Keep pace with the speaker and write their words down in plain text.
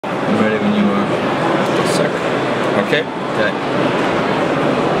Okay. Okay.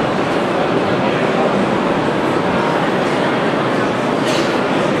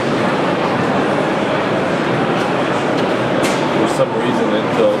 For some reason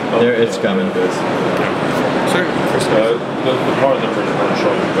There, it's coming. It is. Sorry. The part numbers weren't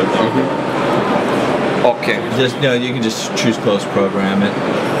showing, but Okay. Just you can just choose close program it.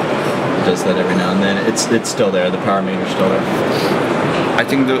 It does that every now and then. It's still there. The power meter's still there. I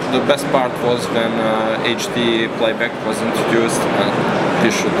think the best part was when HD playback was introduced, and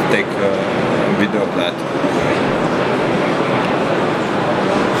you should take a video of that.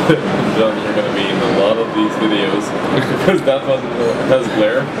 John, you're going to be in a lot of these videos because that one has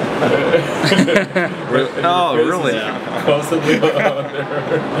glare. Oh, really? Constantly on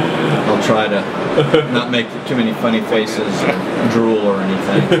there. I'll try to not make too many funny faces or drool or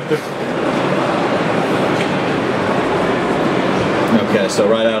anything. Okay, so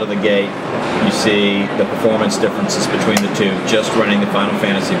right out of the gate, you see the performance differences between the two, just running the Final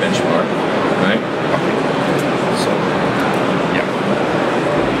Fantasy benchmark, right? So, yeah.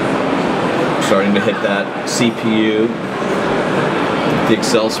 Starting to hit that CPU, the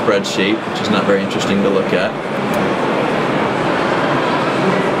Excel spreadsheet, which is not very interesting to look at.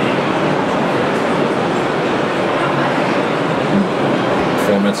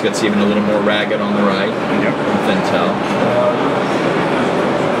 Performance gets even a little more ragged on the right. Yep. With Intel.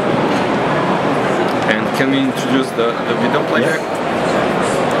 And can we introduce the video playback?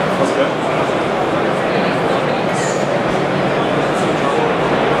 Okay.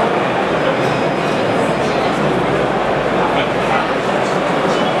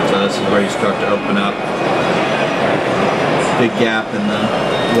 This is where you start to open up. Big gap in the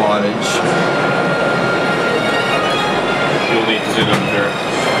wattage. You'll need to do them here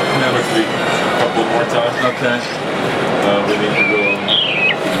quickly a couple more times. Okay. We need to go.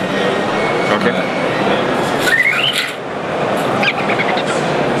 Okay.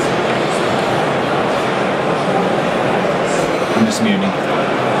 I'm just muting.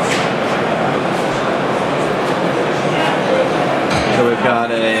 So we've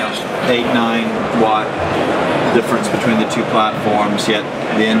got a 8-9 watt difference between the two platforms, yet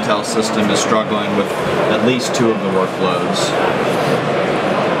the Intel system is struggling with at least two of the workloads.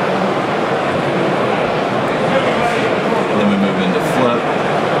 Then we move into flip,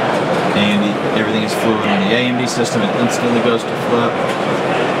 and everything is fluid on the AMD system. It instantly goes to flip.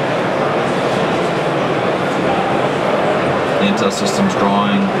 The Intel system's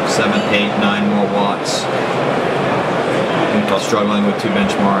drawing 7, 8, 9 more watts. Intel struggling with two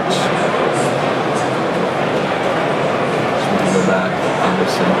benchmarks. So we can go back,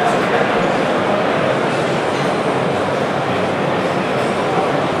 obviously.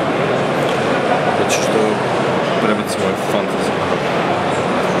 Хочу, что появится мой фантазия.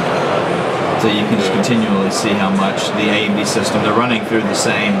 So you can just continually see how much the AMD system, they're running through the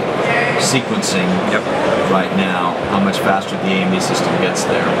same sequencing right now, how much faster the AMD system gets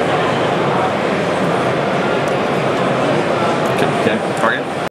there.